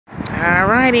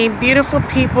Alrighty, beautiful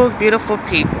peoples, beautiful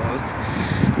peoples.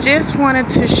 Just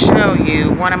wanted to show you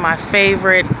one of my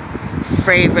favorite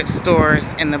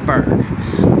stores in the Burg.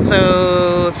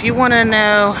 So if you want to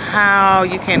know how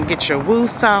you can get your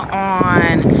Wooooosaaahh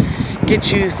on,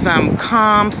 get you some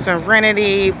calm,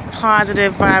 serenity,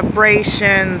 positive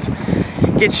vibrations,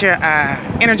 get your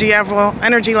energy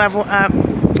level up.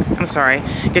 I'm sorry,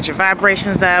 get your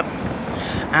vibrations up.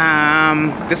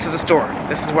 This is a store.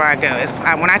 This is where I go.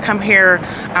 When I come here,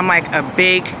 I'm like a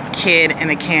big kid in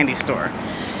a candy store.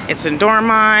 It's in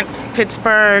Dormont,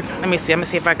 Pittsburgh. Let me see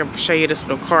if I can show you this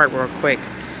little card real quick.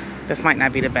 This might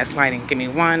not be the best lighting. Give me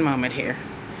one moment here.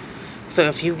 So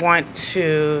if you want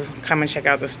to come and check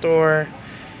out the store,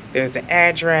 there's the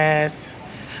address.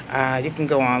 You can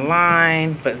go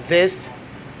online, but this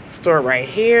store right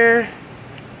here,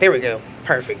 there we go.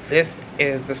 Perfect. This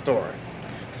is the store.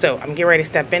 So I'm getting ready to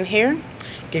step in here,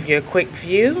 give you a quick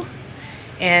view,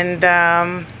 and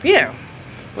yeah,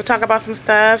 we'll talk about some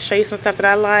stuff, show you some stuff that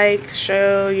I like,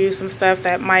 show you some stuff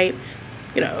that might,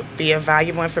 be of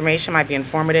valuable information, might be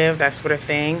informative, that sort of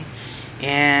thing.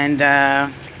 And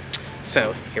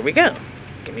so here we go.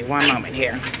 Give me one moment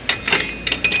here.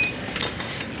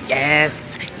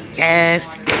 Yes,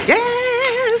 yes,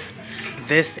 yes.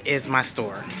 This is my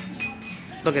store.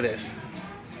 Look at this.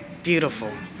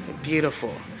 Beautiful.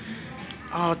 Beautiful.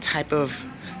 All type of,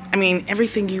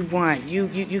 everything you want.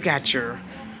 You got your,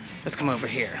 let's come over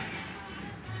here.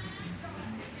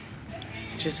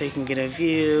 Just so you can get a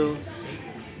view.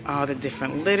 All the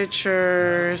different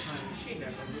literatures.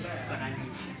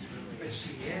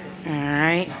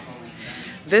 Alright.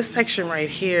 This section right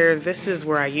here, this is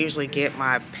where I usually get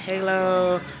my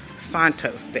Palo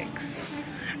Santo sticks.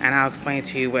 And I'll explain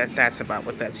to you what that's about,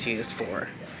 what that's used for.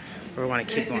 We want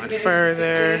to keep going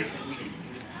further.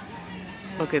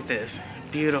 Look at this.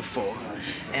 Beautiful.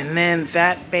 And then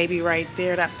that baby right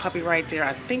there, that puppy right there,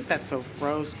 I think that's a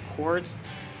rose quartz.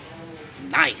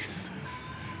 Nice.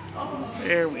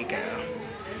 There we go.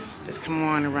 Just come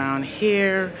on around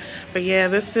here. But yeah,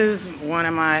 this is one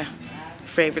of my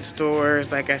favorite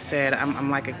stores. Like I said, I'm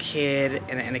like a kid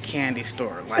in a candy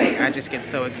store. Like, I just get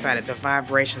so excited. The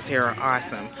vibrations here are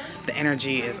awesome. The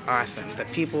energy is awesome. The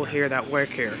people here that work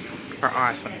here are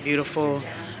awesome. Beautiful,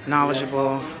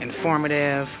 knowledgeable,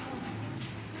 informative.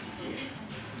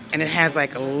 And it has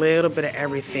like a little bit of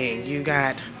everything. You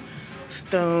got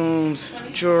stones,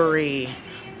 jewelry,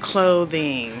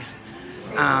 clothing.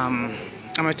 I'm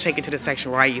gonna take you to the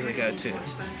section where I usually go to.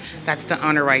 That's the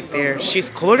owner right there. She's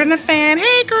cooler than a fan.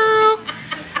 Hey, girl.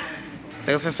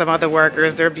 Those are some other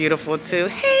workers. They're beautiful too.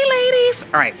 Hey, ladies.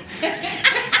 All right.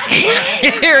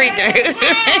 Here we go.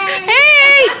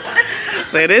 Hey.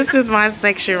 So this is my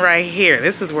section right here.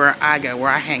 This is where I go,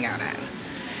 where I hang out at.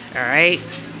 All right.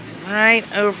 Right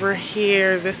over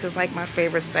here. This is like my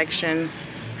favorite section.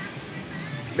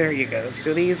 There you go.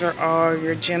 So these are all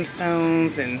your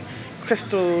gemstones and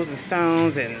crystals and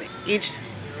stones, and each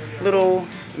little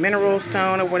mineral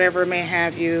stone or whatever it may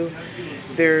have you.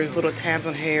 There's little tabs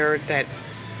on here that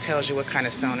tells you what kind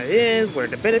of stone it is, what are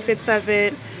the benefits of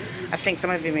it. I think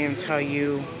some of them even tell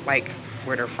you like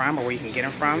where they're from or where you can get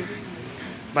them from.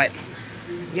 But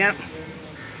yep,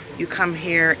 you come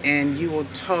here and you will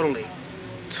totally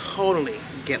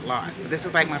get lost. But this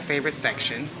is like my favorite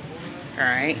section. All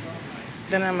right.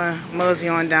 Then I'm gonna mosey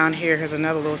on down here. Here's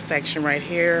another little section right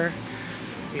here.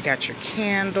 You got your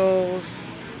candles.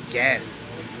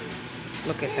 Yes.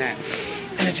 Look at that.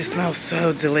 And it just smells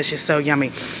so delicious, so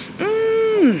yummy.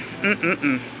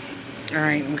 All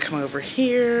right, let me come over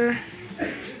here.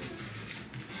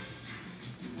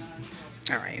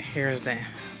 All right, here's a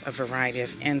variety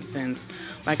of incense.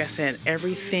 Like I said,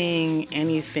 everything,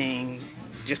 anything,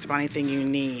 just about anything you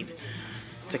need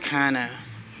to kind of,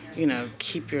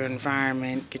 keep your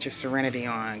environment, get your serenity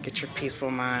on, get your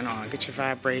peaceful mind on, get your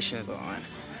vibrations on.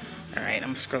 All right, I'm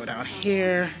gonna scroll down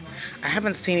here. I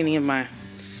haven't seen any of my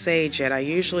sage yet. I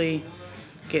usually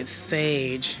get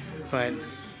sage, but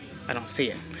I don't see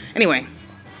it. Anyway,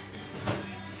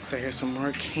 so here's some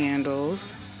more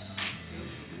candles.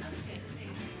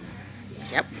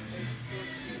 Yep.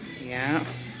 Yeah.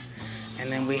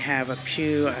 And then we have a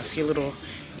few little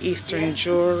Eastern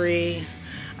jewelry.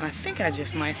 I think I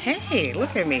just might, hey,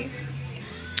 look at me.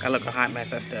 I look a hot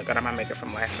mess. I still got on my makeup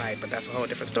from last night, but that's a whole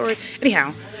different story.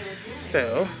 Anyhow,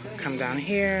 so come down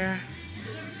here.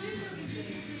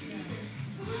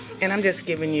 And I'm just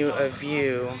giving you a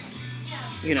view,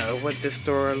 what this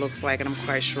store looks like. And I'm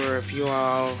quite sure if you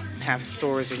all have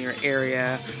stores in your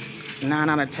area, 9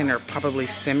 out of 10 are probably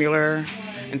similar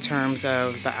in terms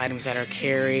of the items that are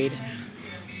carried.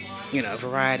 A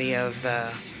variety of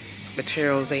the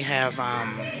materials. They have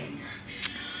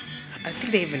I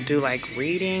think they even do like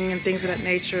reading and things of that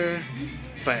nature.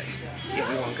 But yeah,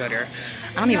 we won't go there.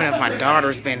 I don't even know if my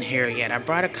daughter's been here yet. I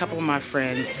brought a couple of my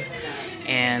friends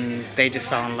and they just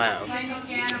fell in love.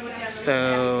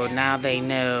 So now they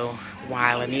know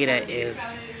why Lanita is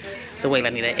the way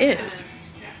Lanita is.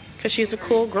 Because she's a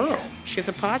cool girl. She's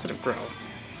a positive girl.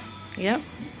 Yep.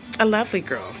 A lovely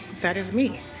girl. That is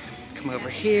me. Come over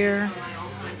here.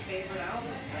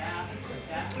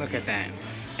 Look at that.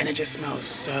 And it just smells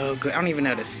so good. I don't even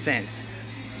know the scent.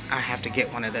 I have to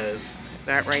get one of those.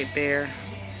 That right there.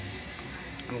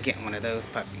 I'm getting one of those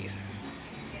puppies.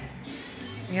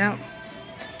 Yep.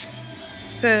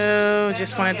 So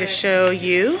just wanted to show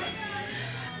you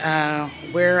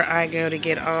where I go to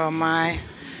get all my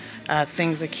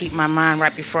things that keep my mind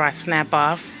right before I snap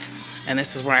off. And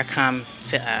this is where I come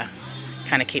to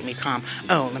kind of keep me calm.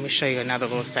 Oh, let me show you another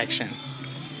little section.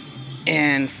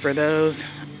 And for those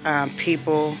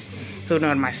people who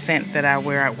know my scent that I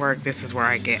wear at work, this is where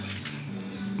I get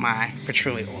my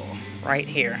patchouli oil, right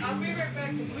here.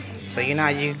 So you know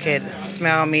you could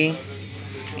smell me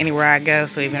anywhere I go.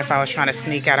 So even if I was trying to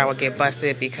sneak out, I would get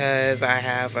busted because I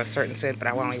have a certain scent, but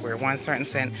I will only wear one certain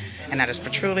scent, and that is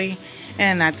patchouli.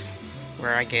 And that's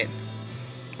where I get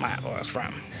my oil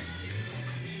from.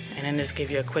 And then just give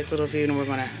you a quick little view, and we're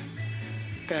gonna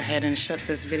go ahead and shut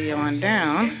this video on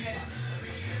down.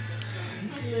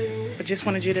 But just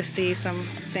wanted you to see some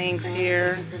things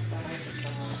here.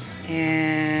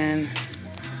 And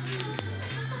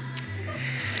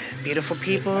beautiful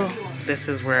people, this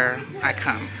is where I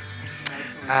come.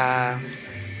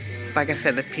 Like I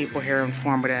said, the people here are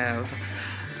informative,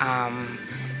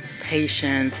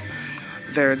 patient.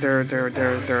 Their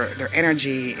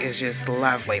energy is just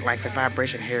lovely. Like the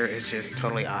vibration here is just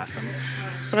totally awesome.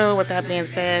 So with that being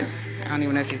said, I don't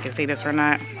even know if you can see this or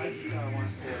not.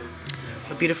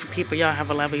 But beautiful people, y'all have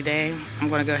a lovely day. I'm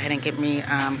going to go ahead and get me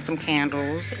some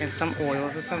candles and some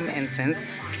oils and some incense.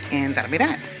 And that'll be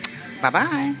that.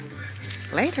 Bye-bye.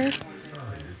 Later.